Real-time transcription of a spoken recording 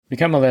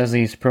Become a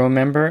Leslie's Pro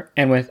member,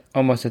 and with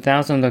almost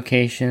 1,000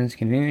 locations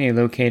conveniently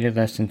located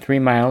less than 3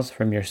 miles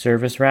from your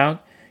service route,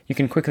 you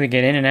can quickly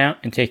get in and out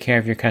and take care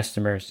of your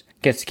customers.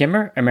 Get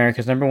Skimmer,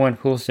 America's #1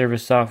 pool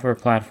service software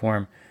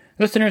platform.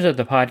 Listeners of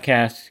the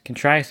podcast can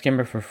try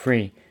Skimmer for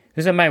free.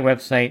 Visit my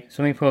website,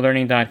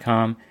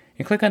 swimmingpoollearning.com,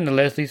 and click on the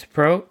Leslie's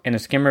Pro and the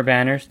Skimmer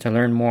banners to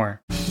learn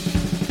more. The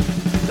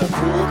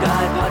Pool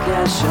Guy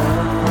Podcast Show.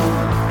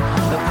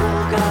 The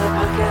Pool Guy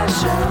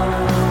Podcast Show.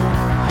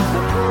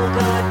 The Pool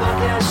Guy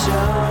Podcast Show.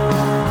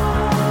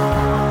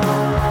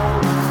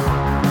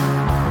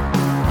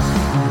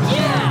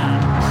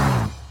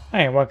 Yeah!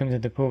 Hi, and welcome to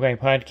the Pool Guy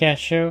Podcast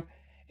Show.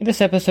 In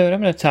this episode,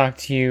 I'm going to talk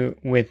to you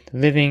with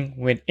living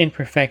with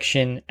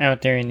imperfection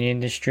out there in the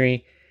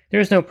industry. There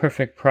is no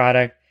perfect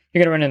product.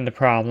 You're going to run into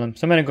problems.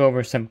 So I'm going to go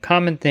over some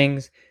common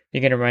things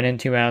you're going to run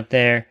into out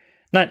there.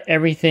 Not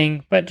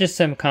everything, but just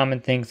some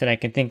common things that I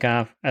can think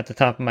of at the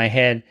top of my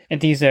head.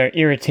 And these are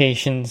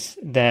irritations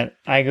that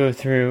I go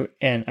through,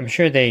 and I'm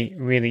sure they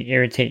really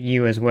irritate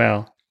you as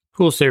well.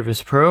 Pool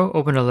Service Pro.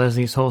 Open a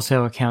Leslie's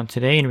wholesale account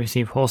today and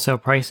receive wholesale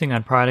pricing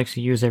on products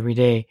you use every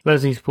day.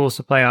 Leslie's Pool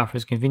Supply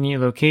offers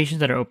convenient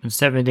locations that are open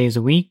 7 days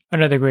a week.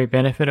 Another great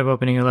benefit of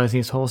opening a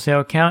Leslie's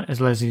wholesale account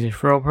is Leslie's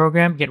referral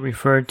program. Get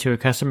referred to a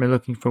customer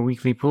looking for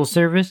weekly pool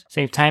service.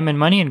 Save time and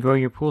money and grow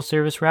your pool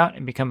service route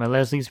and become a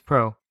Leslie's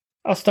Pro.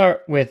 I'll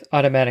start with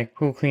automatic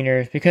pool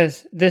cleaners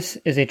because this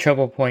is a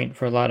trouble point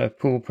for a lot of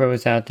pool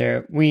pros out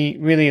there. We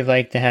really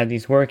like to have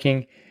these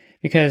working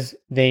because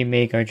they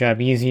make our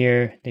job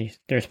easier.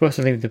 They're supposed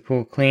to leave the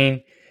pool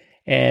clean,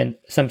 and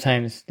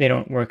sometimes they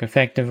don't work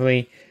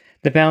effectively.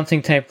 The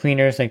bouncing type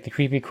cleaners like the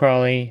Creepy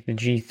Crawly, the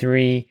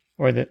G3,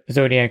 or the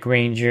Zodiac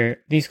Ranger,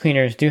 these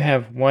cleaners do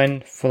have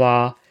one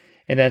flaw,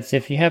 and that's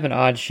if you have an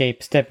odd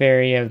shaped step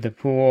area of the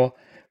pool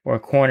or a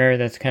corner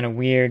that's kind of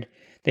weird,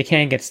 they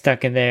can get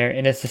stuck in there,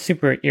 and it's a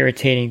super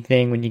irritating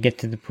thing when you get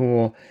to the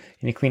pool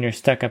and the cleaner's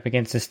stuck up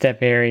against the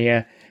step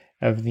area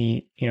of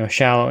the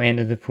shallow end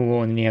of the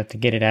pool, and then you have to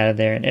get it out of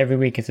there. And every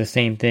week it's the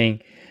same thing.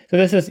 So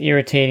this is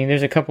irritating.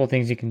 There's a couple of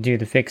things you can do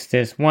to fix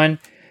this. One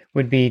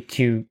would be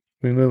to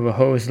remove a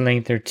hose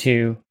length or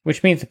two,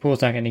 which means the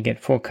pool's not going to get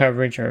full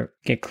coverage or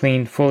get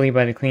cleaned fully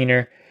by the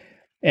cleaner.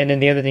 And then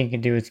the other thing you can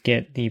do is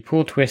get the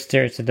pool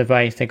twister. It's a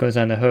device that goes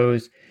on the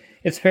hose.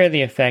 It's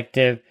fairly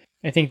effective.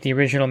 I think the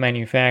original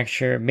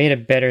manufacturer made a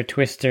better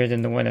twister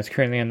than the one that's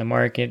currently on the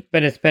market,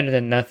 but it's better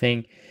than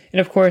nothing. And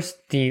of course,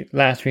 the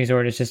last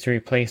resort is just to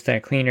replace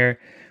that cleaner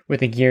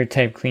with a gear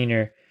type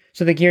cleaner.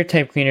 So the gear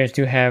type cleaners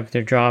do have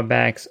their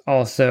drawbacks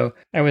also.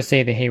 I would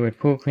say the Hayward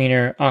Pool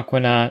Cleaner,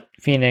 Aquanaut,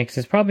 Phoenix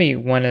is probably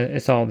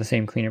it's all the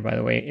same cleaner by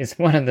the way. It's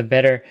one of the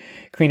better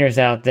cleaners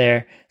out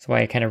there. That's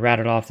why I kind of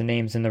rattled off the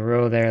names in the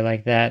row there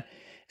like that.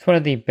 It's one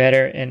of the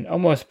better and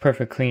almost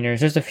perfect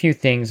cleaners. There's a few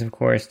things, of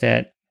course,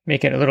 that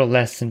make it a little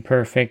less than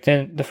perfect.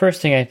 And the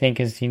first thing I think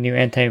is the new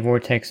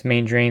anti-vortex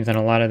main drains on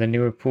a lot of the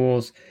newer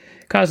pools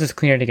causes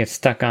cleaner to get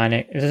stuck on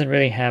it. It doesn't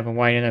really have a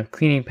wide enough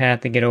cleaning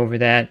path to get over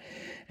that.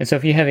 And so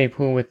if you have a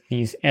pool with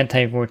these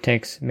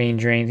anti-vortex main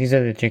drains, these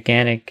are the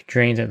gigantic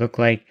drains that look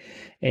like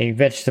a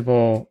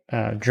vegetable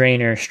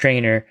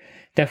strainer.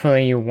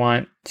 Definitely you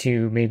want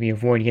to maybe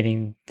avoid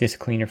getting this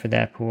cleaner for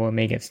that pool. It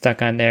may get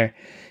stuck on there.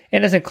 It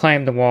doesn't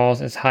climb the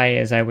walls as high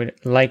as I would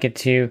like it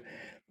to,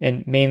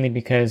 and mainly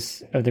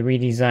because of the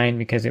redesign,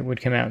 because it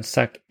would come out and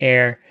suck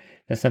air.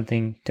 That's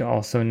something to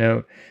also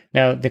note.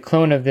 Now, the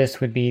clone of this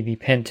would be the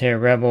Pentair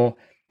Rebel.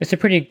 It's a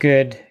pretty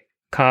good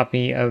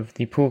copy of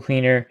the pool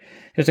cleaner.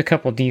 There's a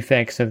couple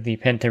defects of the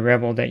Pentair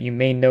Rebel that you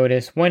may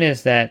notice. One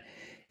is that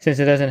since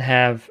it doesn't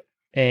have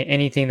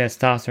anything that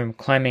stops from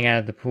climbing out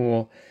of the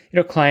pool,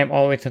 it'll climb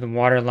all the way to the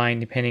water line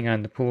depending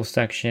on the pool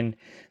suction,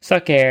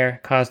 suck air,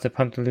 cause the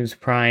pump to lose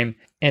prime,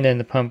 and then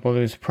the pump will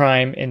lose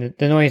prime, and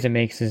the noise it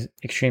makes is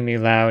extremely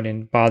loud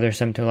and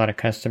bothersome to a lot of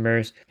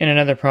customers. And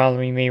another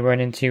problem you may run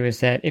into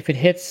is that if it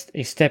hits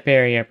a step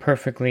area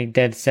perfectly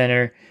dead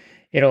center,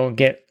 it'll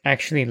get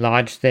actually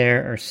lodged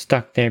there or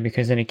stuck there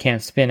because then it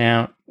can't spin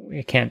out,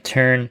 it can't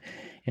turn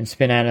and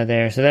spin out of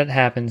there. So that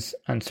happens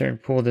on certain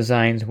pool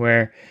designs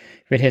where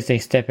if it hits a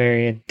step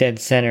area dead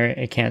center,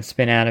 it can't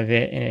spin out of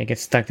it and it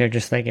gets stuck there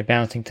just like a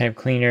bouncing type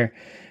cleaner.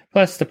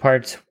 Plus the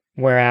parts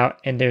wear out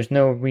and there's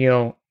no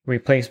real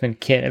replacement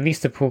kit. At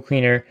least the pool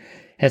cleaner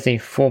has a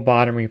full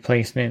bottom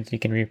replacement, so you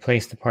can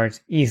replace the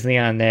parts easily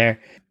on there.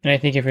 And I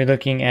think if you're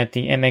looking at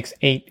the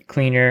MX8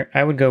 cleaner,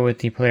 I would go with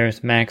the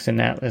Polaris Max and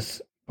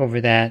Atlas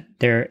over that.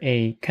 They're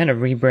a kind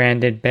of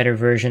rebranded, better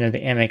version of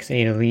the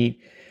MX8 Elite.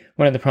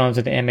 One of the problems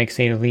with the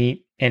MX8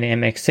 Elite and the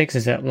MX6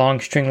 is that long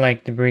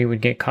string-like debris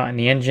would get caught in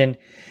the engine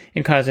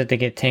and cause it to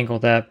get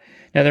tangled up.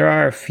 Now there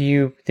are a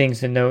few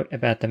things to note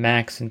about the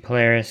Max and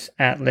Polaris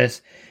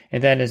Atlas,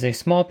 and that is a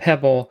small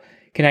pebble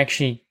can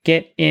actually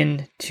get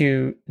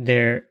into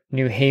their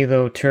new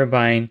Halo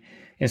turbine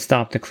and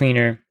stop the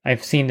cleaner.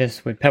 I've seen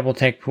this with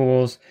PebbleTech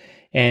pools,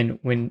 and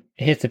when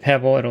it hits the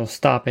pebble, it'll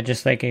stop it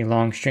just like a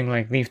long string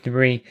like leaf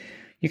debris.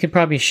 You could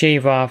probably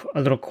shave off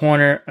a little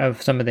corner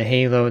of some of the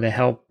halo to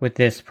help with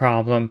this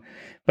problem,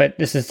 but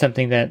this is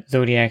something that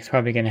Zodiac's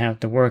probably going to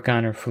have to work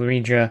on, or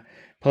Fluidra,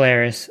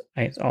 Polaris,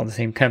 it's all the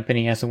same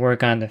company, has to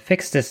work on to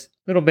fix this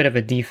little bit of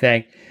a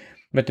defect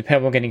with the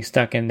pebble getting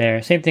stuck in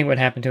there. Same thing would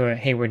happen to a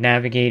Hayward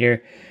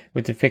Navigator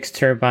with the fixed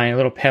turbine. A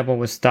little pebble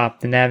would stop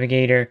the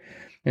Navigator.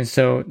 And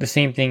so the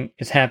same thing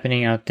is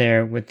happening out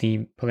there with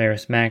the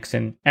Polaris Max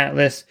and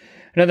Atlas.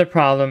 Another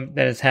problem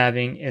that it's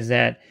having is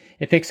that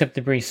it picks up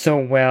debris so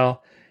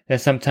well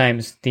that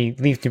sometimes the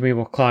leaf debris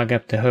will clog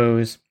up the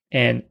hose,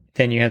 and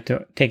then you have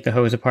to take the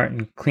hose apart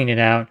and clean it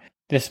out.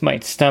 This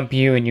might stump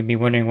you and you'll be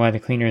wondering why the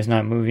cleaner is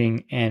not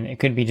moving, and it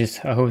could be just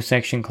a hose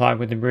section clogged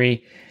with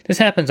debris. This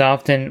happens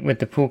often with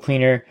the pool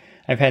cleaner.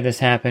 I've had this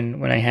happen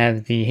when I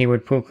have the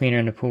Hayward pool cleaner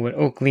in the pool with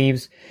oak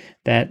leaves,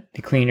 that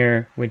the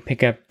cleaner would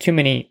pick up too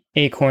many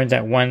acorns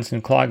at once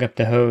and clog up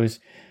the hose.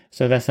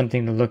 So that's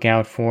something to look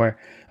out for.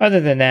 Other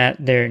than that,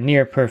 they're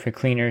near perfect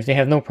cleaners. They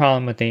have no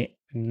problem with the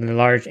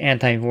large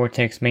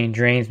anti-vortex main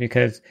drains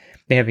because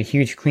they have a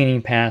huge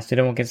cleaning pass. They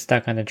don't get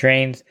stuck on the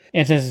drains.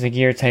 And since it's a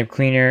gear type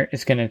cleaner,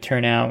 it's going to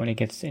turn out when it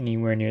gets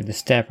anywhere near the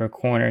step or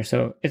corner.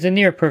 So it's a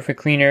near perfect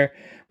cleaner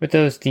with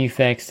those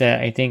defects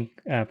that I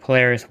think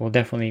Polaris will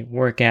definitely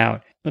work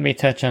out. Let me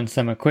touch on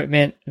some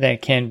equipment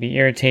that can be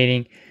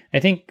irritating. I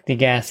think the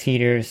gas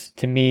heaters,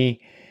 to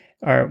me,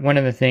 are one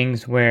of the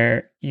things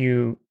where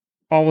you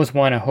always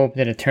want to hope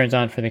that it turns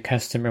on for the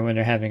customer when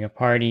they're having a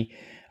party.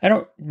 I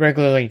don't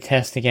regularly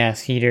test the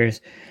gas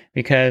heaters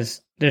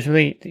because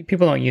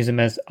people don't use them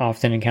as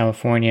often in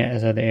California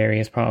as other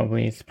areas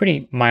probably. It's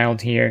pretty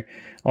mild here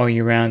all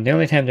year round. The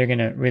only time they're going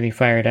to really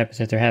fire it up is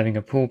if they're having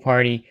a pool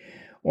party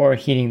or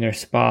heating their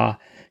spa.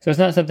 So it's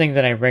not something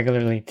that I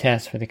regularly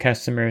test for the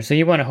customers. So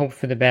you want to hope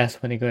for the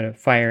best when they go to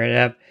fire it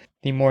up.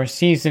 The more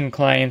seasoned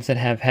clients that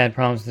have had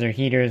problems with their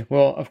heaters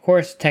will, of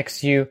course,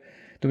 text you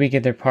the week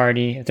of their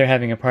party. If they're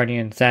having a party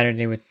on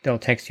Saturday, they'll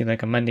text you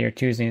like a Monday or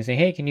Tuesday and say,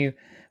 hey, can you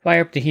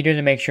fire up the heater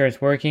to make sure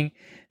it's working?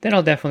 Then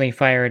I'll definitely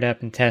fire it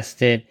up and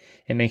test it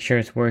and make sure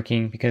it's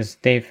working, because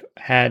they've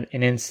had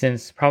an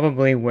instance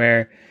probably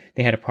where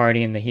they had a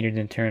party and the heater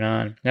didn't turn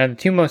on. Now, the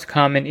two most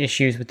common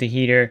issues with the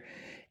heater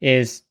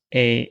is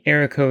a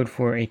error code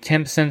for a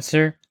temp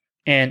sensor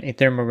and a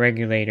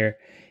thermoregulator.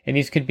 And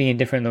these could be in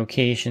different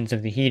locations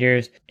of the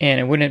heaters.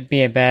 And it wouldn't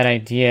be a bad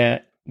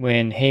idea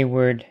when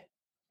Hayward,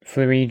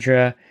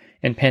 Fluidra,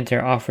 and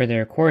Pentair offer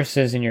their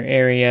courses in your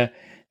area.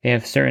 They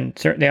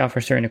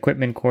offer certain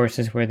equipment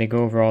courses where they go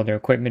over all their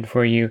equipment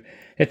for you.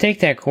 To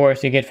take that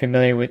course, you get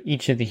familiar with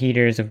each of the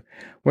heaters, of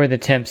where the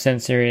temp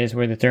sensor is,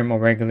 where the thermal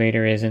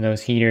regulator is in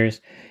those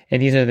heaters.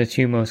 And these are the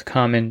two most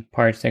common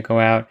parts that go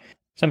out.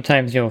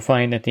 Sometimes you'll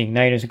find that the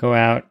igniters go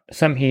out.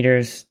 Some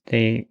heaters,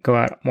 they go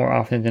out more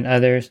often than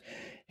others.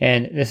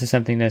 And this is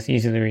something that's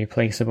easily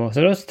replaceable.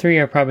 So those three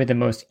are probably the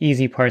most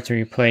easy parts to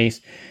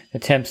replace: the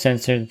temp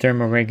sensor, the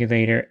thermal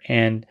regulator,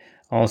 and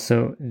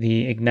also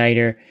the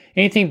igniter.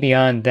 Anything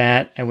beyond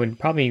that, I would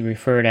probably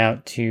refer it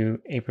out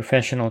to a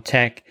professional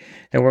tech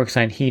that works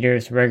on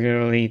heaters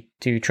regularly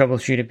to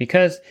troubleshoot it,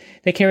 because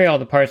they carry all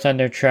the parts on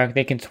their truck.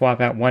 They can swap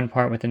out one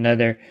part with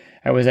another.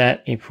 I was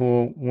at a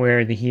pool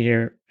where the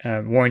heater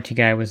warranty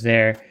guy was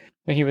there.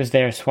 He was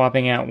there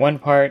swapping out one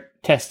part,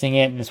 testing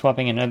it, and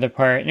swapping another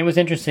part. And it was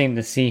interesting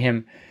to see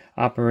him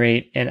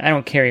operate. And I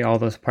don't carry all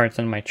those parts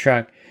on my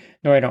truck,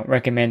 nor I don't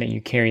recommend that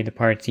you carry the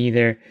parts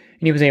either.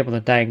 And he was able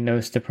to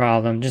diagnose the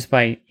problem just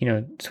by,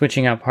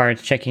 switching out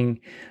parts, checking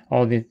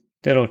all the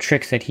little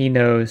tricks that he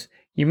knows.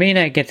 You may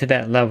not get to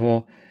that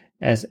level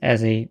as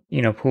a,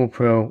 pool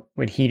pro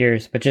with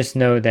heaters, but just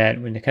know that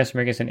when the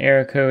customer gets an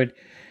error code,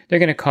 they're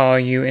going to call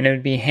you, and it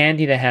would be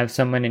handy to have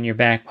someone in your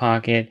back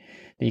pocket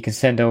that you can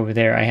send over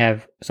there. I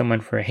have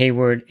someone for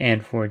Hayward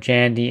and for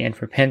Jandy and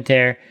for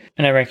Pentair,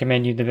 and I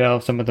recommend you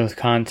develop some of those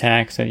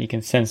contacts so that you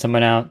can send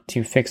someone out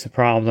to fix a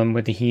problem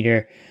with the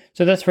heater.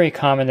 So that's very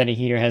common that a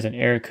heater has an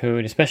error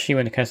code, especially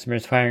when the customer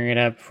is firing it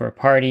up for a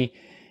party.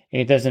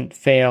 It doesn't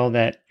fail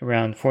that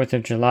around 4th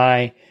of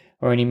July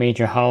or any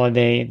major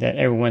holiday that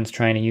everyone's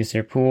trying to use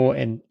their pool,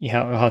 and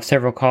you'll have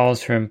several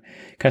calls from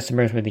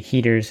customers with the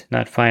heaters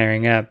not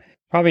firing up.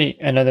 Probably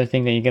another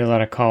thing that you get a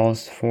lot of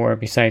calls for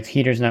besides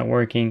heaters not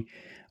working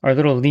are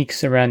little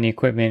leaks around the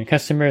equipment.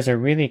 Customers are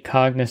really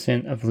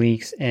cognizant of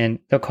leaks, and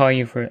they'll call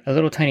you for a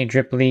little tiny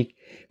drip leak.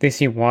 If they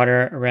see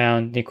water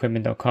around the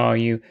equipment, they'll call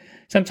you.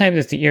 Sometimes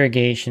it's the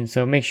irrigation,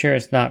 so make sure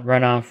it's not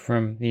runoff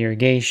from the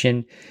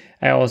irrigation.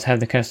 I always have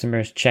the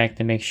customers check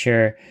to make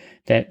sure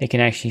that they can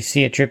actually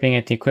see it dripping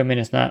at the equipment.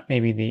 It's not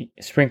maybe the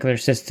sprinkler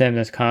system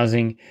that's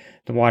causing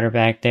the water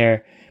back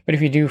there. But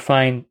if you do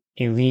find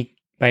a leak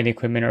by the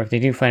equipment, or if they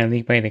do find a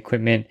leak by the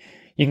equipment,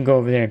 you can go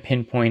over there and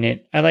pinpoint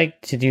it. I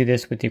like to do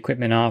this with the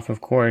equipment off, of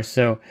course,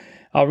 so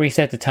I'll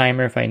reset the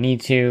timer if I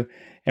need to,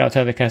 and I'll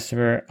tell the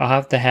customer I'll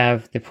have to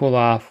have the pool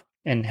off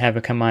and have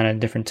it come on at a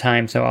different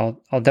time. So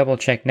I'll double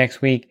check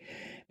next week,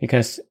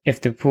 because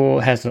if the pool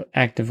has an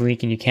active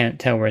leak and you can't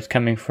tell where it's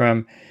coming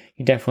from,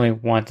 you definitely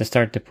want to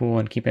start the pool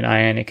and keep an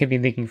eye on it. It could be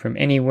leaking from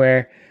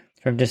anywhere,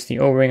 from just the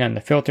O-ring on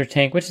the filter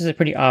tank, which is a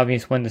pretty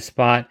obvious one to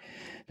spot.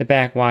 The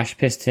back wash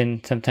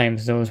piston,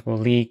 sometimes those will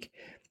leak.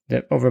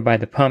 Over by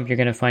the pump, you're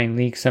going to find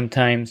leaks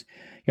sometimes.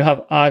 you'll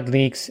have odd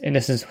leaks, and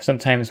this is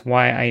sometimes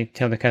why I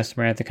tell the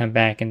customer I have to come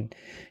back and,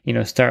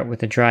 start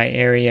with a dry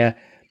area.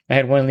 I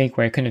had one leak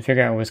where I couldn't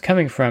figure out where it was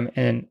coming from,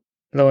 and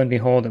lo and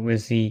behold, it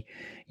was the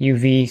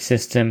UV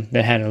system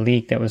that had a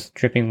leak that was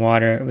dripping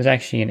water. It was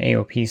actually an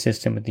AOP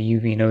system with the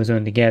UV and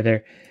ozone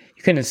together.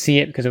 You couldn't see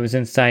it because it was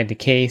inside the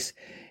case,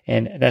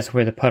 and that's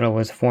where the puddle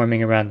was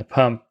forming around the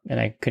pump, and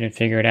I couldn't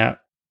figure it out.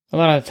 A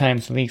lot of the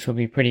times leaks will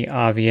be pretty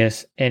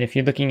obvious, and if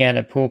you're looking at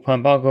a pool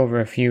pump, I'll go over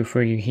a few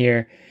for you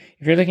here.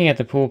 If you're looking at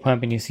the pool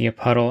pump and you see a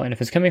puddle, and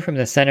if it's coming from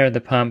the center of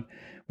the pump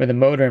where the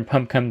motor and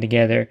pump come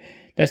together,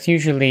 that's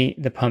usually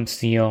the pump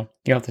seal.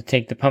 You'll have to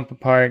take the pump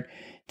apart,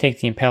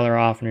 take the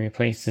impeller off, and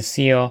replace the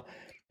seal.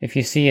 If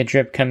you see a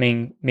drip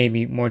coming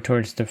maybe more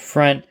towards the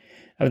front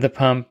of the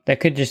pump, that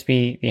could just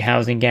be the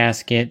housing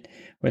gasket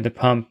where the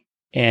pump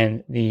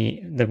and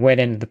the wet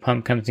end of the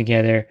pump comes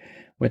together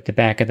with the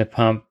back of the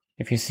pump.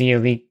 If you see a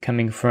leak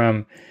coming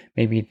from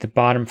maybe the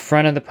bottom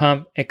front of the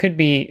pump, it could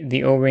be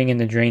the O-ring and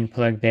the drain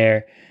plug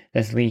there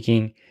that's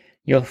leaking.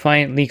 You'll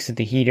find leaks at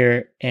the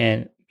heater,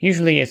 and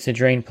usually it's the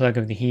drain plug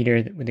of the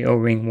heater with the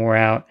O-ring wore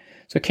out.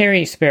 So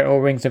carry spare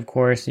O-rings, of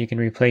course, so you can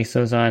replace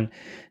those on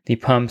the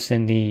pumps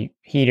and the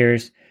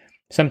heaters.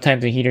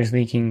 Sometimes the heater's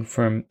leaking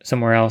from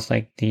somewhere else,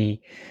 like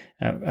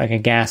like a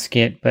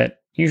gasket,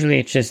 but usually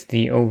it's just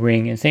the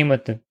O-ring. And same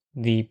with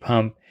the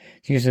pump.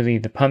 It's usually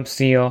the pump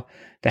seal,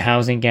 the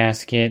housing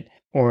gasket,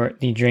 or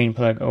the drain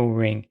plug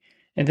O-ring.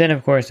 And then,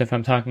 of course, if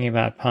I'm talking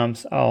about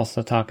pumps, I'll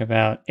also talk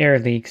about air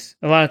leaks.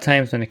 A lot of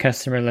times when the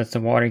customer lets the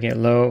water get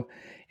low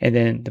and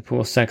then the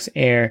pool sucks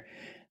air,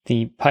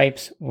 the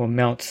pipes will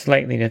melt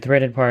slightly. The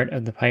threaded part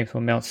of the pipes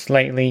will melt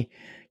slightly.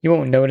 You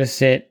won't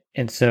notice it,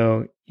 and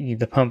so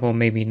the pump will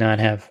maybe not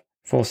have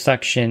full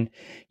suction.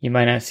 You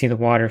might not see the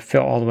water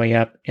fill all the way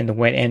up in the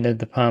wet end of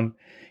the pump.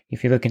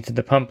 If you look into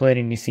the pump lid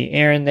and you see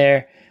air in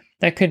there,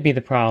 that could be the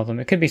problem.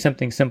 It could be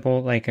something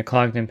simple like a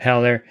clogged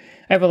impeller.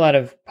 I have a lot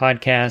of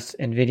podcasts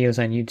and videos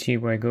on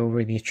YouTube where I go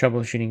over these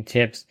troubleshooting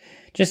tips.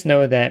 Just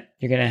know that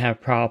you're going to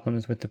have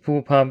problems with the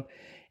pool pump.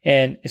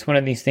 And it's one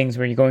of these things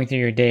where you're going through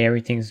your day,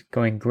 everything's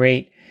going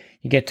great.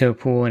 You get to a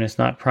pool and it's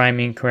not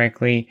priming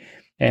correctly.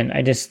 And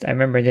I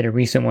remember I did a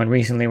recent one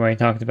recently where I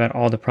talked about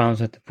all the problems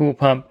with the pool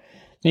pump.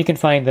 So you can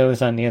find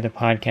those on the other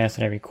podcasts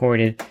that I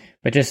recorded.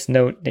 But just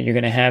note that you're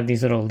going to have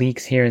these little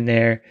leaks here and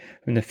there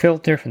from the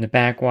filter, from the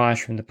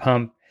backwash, from the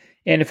pump.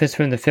 And if it's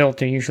from the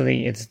filter,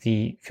 usually it's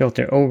the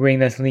filter O-ring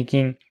that's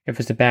leaking. If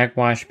it's the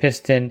backwash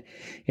piston,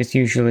 it's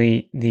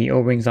usually the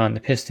O-rings on the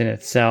piston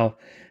itself.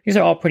 These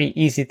are all pretty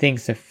easy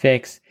things to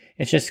fix.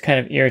 It's just kind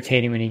of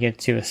irritating when you get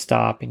to a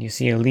stop and you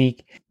see a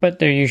leak, but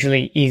they're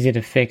usually easy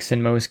to fix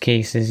in most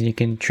cases. You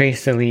can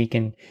trace the leak,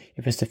 and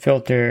if it's the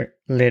filter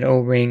lid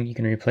O-ring, you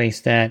can replace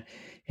that.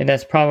 And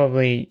that's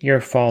probably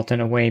your fault in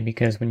a way,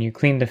 because when you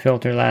cleaned the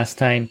filter last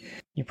time,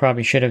 you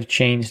probably should have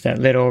changed that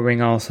lid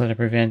O-ring also to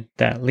prevent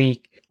that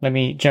leak. Let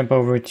me jump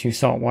over to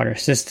saltwater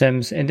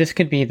systems, and this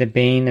could be the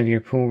bane of your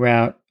pool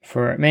route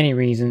for many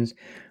reasons.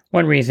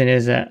 One reason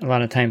is that a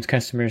lot of times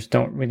customers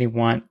don't really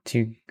want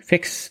to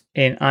fix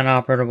an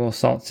unoperable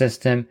salt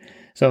system.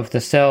 So if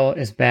the cell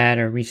is bad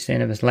or reached the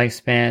end of its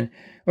lifespan,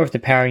 or if the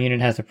power unit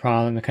has a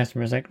problem, the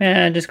customer's like,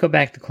 just go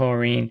back to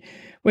chlorine,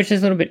 which is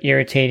a little bit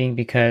irritating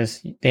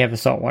because they have a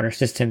saltwater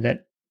system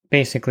that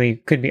basically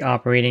could be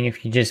operating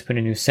if you just put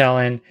a new cell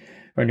in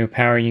or a new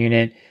power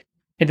unit.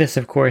 And this,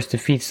 of course,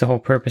 defeats the whole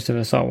purpose of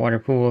a saltwater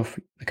pool if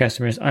the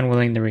customer is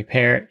unwilling to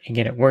repair it and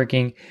get it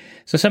working.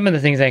 So some of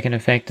the things that can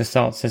affect the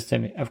salt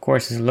system, of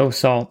course, is low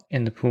salt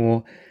in the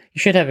pool. You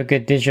should have a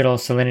good digital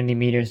salinity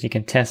meter so you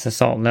can test the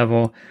salt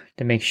level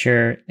to make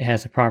sure it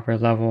has a proper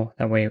level.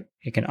 That way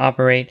it can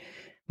operate.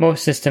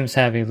 Most systems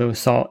have a low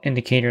salt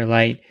indicator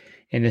light,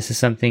 and this is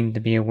something to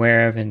be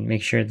aware of and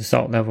make sure the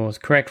salt level is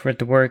correct for it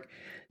to work.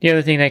 The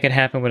other thing that could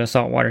happen with a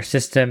saltwater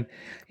system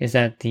is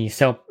that the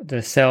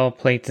cell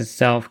plates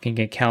itself can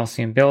get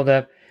calcium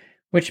buildup,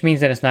 which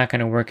means that it's not going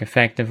to work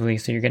effectively.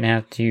 So you're going to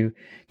have to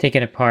take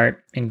it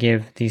apart and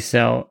give the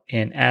cell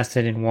an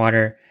acid and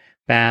water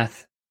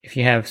bath. If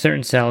you have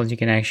certain cells, you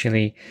can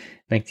actually,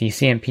 like the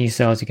CMP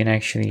cells, you can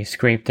actually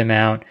scrape them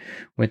out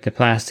with the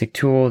plastic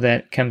tool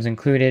that comes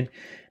included.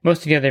 Most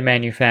of the other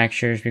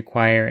manufacturers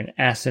require an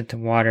acid to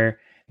water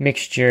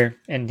mixture,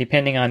 and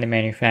depending on the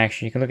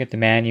manufacturer, you can look at the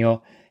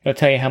manual. It'll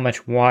tell you how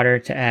much water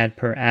to add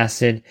per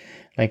acid.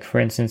 Like, for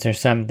instance, there's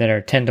some that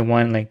are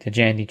 10-to-1, like the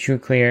Jandy True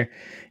Clear.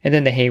 And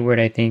then the Hayward,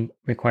 I think,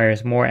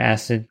 requires more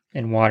acid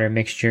and water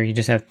mixture. You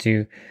just have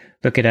to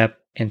look it up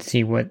and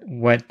see what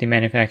the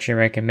manufacturer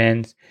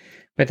recommends.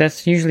 But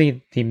that's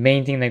usually the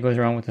main thing that goes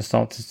wrong with the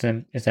salt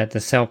system, is that the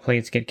cell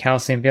plates get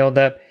calcium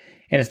buildup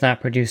and it's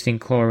not producing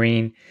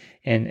chlorine.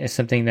 And it's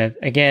something that,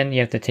 again, you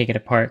have to take it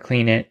apart,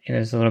 clean it, and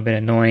it's a little bit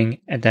annoying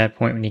at that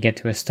point when you get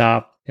to a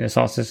stop and the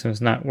salt system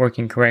is not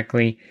working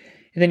correctly.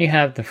 And then you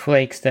have the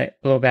flakes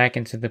that blow back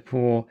into the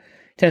pool.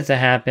 It tends to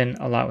happen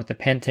a lot with the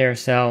Pentair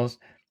cells,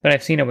 but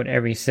I've seen it with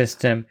every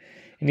system.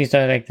 And these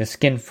are like the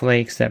skin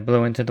flakes that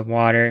blow into the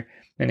water,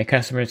 and the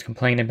customers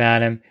complain about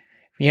them.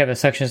 If you have a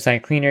suction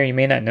side cleaner, you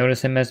may not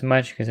notice them as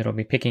much because it'll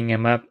be picking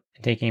them up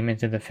and taking them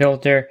into the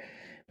filter.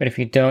 but if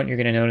you don't, you're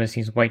going to notice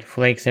these white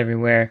flakes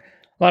everywhere.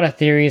 A lot of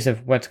theories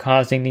of what's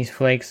causing these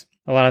flakes,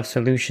 a lot of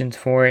solutions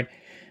for it.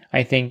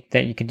 I think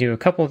that you can do a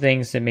couple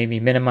things to maybe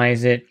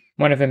minimize it.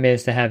 One of them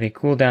is to have a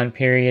cool down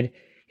period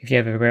if you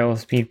have a variable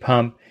speed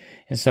pump.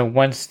 And so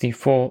once the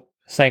full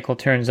cycle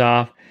turns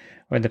off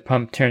or the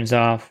pump turns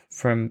off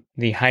from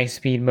the high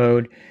speed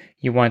mode,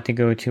 you want to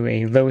go to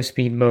a low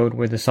speed mode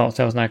where the salt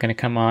cell is not going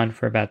to come on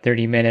for about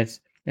 30 minutes.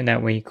 And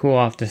that way you cool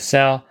off the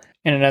cell.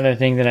 And another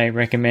thing that I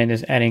recommend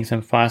is adding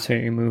some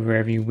phosphate remover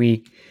every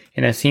week.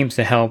 And that seems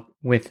to help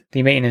with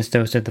the maintenance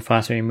dose of the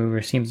phosphate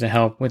remover, seems to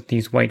help with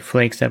these white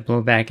flakes that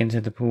blow back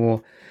into the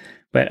pool.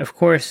 But of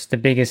course, the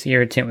biggest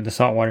irritant with the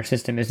saltwater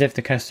system is if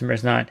the customer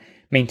is not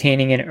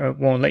maintaining it or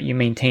won't let you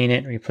maintain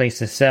it, replace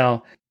the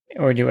cell,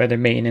 or do other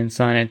maintenance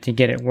on it to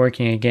get it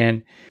working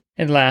again.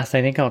 And last,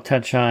 I think I'll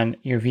touch on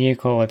your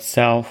vehicle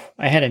itself.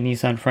 I had a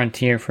Nissan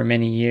Frontier for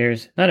many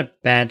years. Not a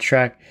bad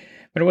truck,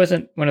 but it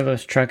wasn't one of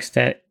those trucks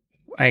that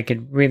I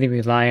could really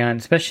rely on,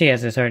 especially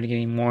as I started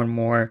getting more and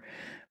more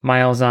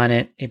miles on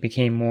it. It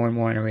became more and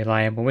more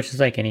unreliable, which is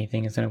like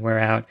anything, it's going to wear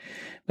out.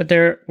 But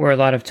there were a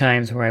lot of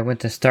times where I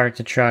went to start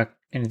the truck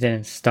and it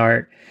didn't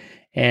start.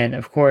 And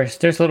of course,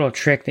 there's a little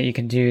trick that you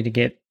can do to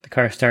get the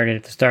car started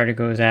if the starter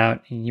goes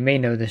out. And you may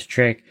know this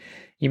trick.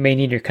 You may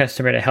need your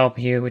customer to help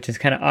you, which is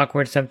kind of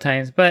awkward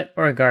sometimes,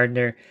 or a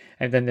gardener.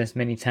 I've done this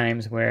many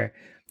times where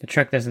the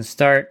truck doesn't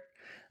start.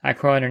 I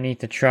crawl underneath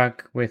the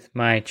truck with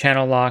my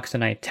channel locks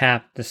and I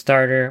tap the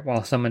starter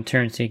while someone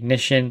turns the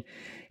ignition.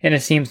 And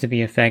it seems to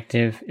be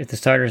effective. If the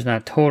starter is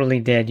not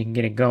totally dead, you can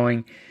get it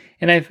going.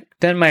 And I've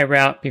done my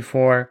route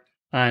before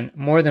on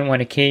more than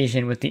one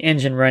occasion with the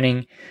engine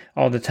running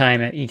all the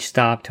time at each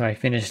stop till I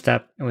finished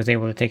up and was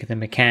able to take it to the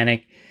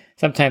mechanic.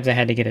 Sometimes I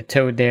had to get it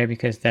towed there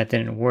because that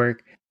didn't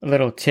work. A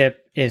little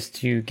tip is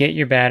to get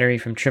your battery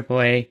from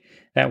AAA.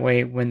 That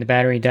way, when the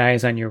battery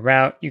dies on your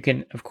route, you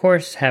can, of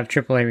course, have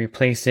AAA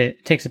replace it.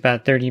 It takes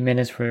about 30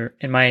 minutes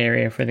in my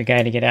area, for the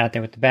guy to get out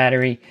there with the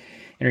battery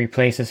and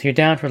replace it. So you're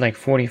down for like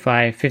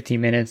 45, 50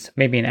 minutes,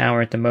 maybe an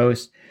hour at the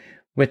most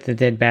with the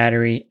dead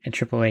battery, and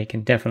AAA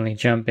can definitely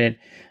jump it.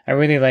 I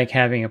really like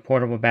having a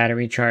portable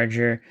battery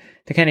charger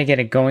to kind of get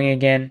it going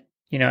again.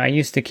 You know, I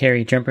used to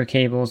carry jumper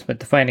cables, but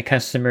to find a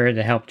customer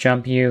to help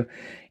jump you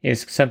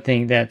is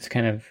something that's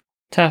kind of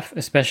tough,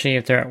 especially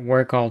if they're at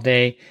work all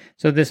day.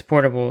 So this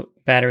portable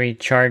battery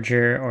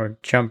charger or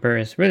jumper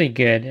is really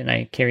good, and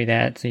I carry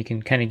that so you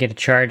can kind of get a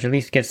charge, at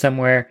least get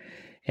somewhere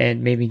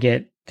and maybe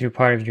get through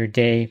part of your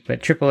day.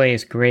 But AAA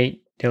is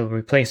great. They'll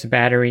replace the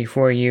battery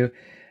for you. I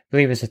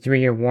believe it's a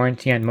 3-year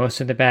warranty on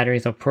most of the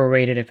batteries. They'll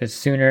prorate it if it's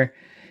sooner,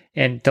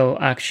 and they'll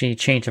actually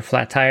change a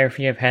flat tire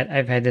for you.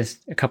 I've had this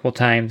a couple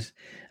times.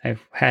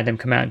 I've had them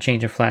come out and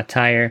change a flat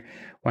tire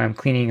while I'm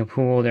cleaning a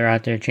pool. They're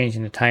out there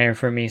changing the tire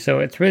for me. So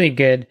it's really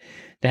good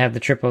to have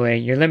the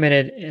AAA. You're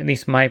limited, at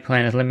least my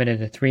plan is limited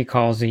to 3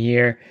 calls a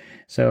year.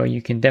 So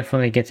you can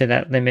definitely get to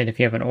that limit if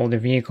you have an older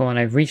vehicle. And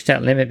I've reached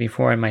that limit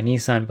before in my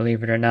Nissan,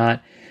 believe it or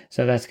not.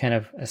 So that's kind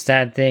of a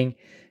sad thing.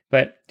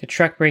 But the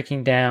truck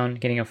breaking down,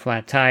 getting a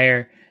flat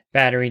tire,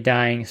 battery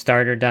dying,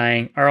 starter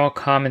dying are all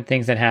common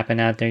things that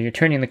happen out there. You're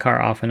turning the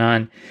car off and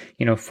on,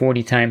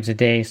 40 times a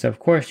day. So of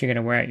course you're going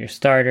to wear out your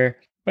starter.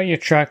 But your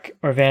truck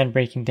or van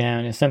breaking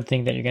down is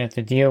something that you're going to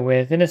have to deal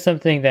with. And it's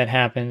something that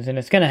happens and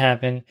it's going to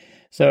happen.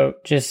 So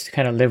just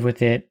kind of live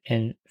with it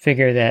and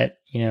figure that,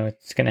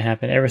 it's going to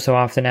happen ever so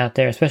often out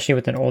there, especially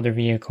with an older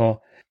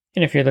vehicle.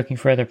 And if you're looking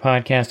for other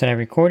podcasts that I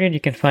recorded,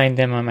 you can find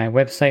them on my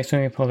website,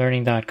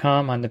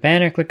 swimmingpoollearning.com. On the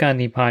banner, click on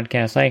the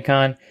podcast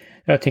icon.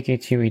 That'll take you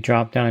to a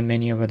drop-down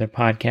menu of other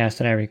podcasts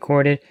that I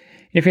recorded.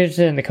 And if you're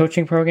interested in the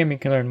coaching program, you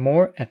can learn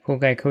more at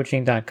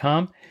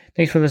poolguycoaching.com.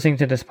 Thanks for listening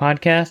to this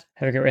podcast.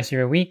 Have a great rest of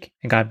your week,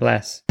 and God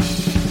bless.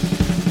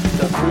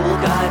 The Pool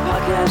Guy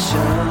Podcast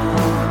Show.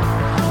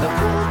 The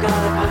Pool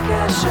Guy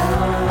Podcast Show.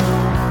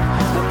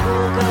 The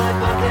Pool Guy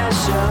Podcast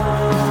Show.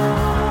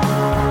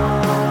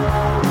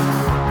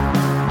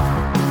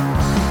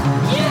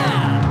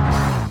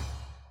 Yeah!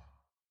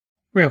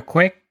 Real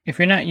quick, if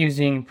you're not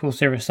using pool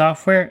service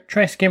software,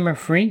 try Skimmer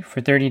free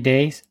for 30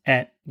 days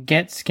at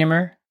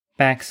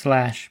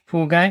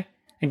getskimmer.com/poolguy.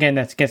 Again,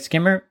 that's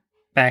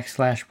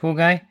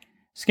getskimmer.com/poolguy.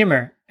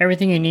 Skimmer,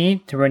 everything you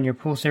need to run your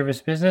pool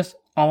service business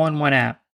all in one app.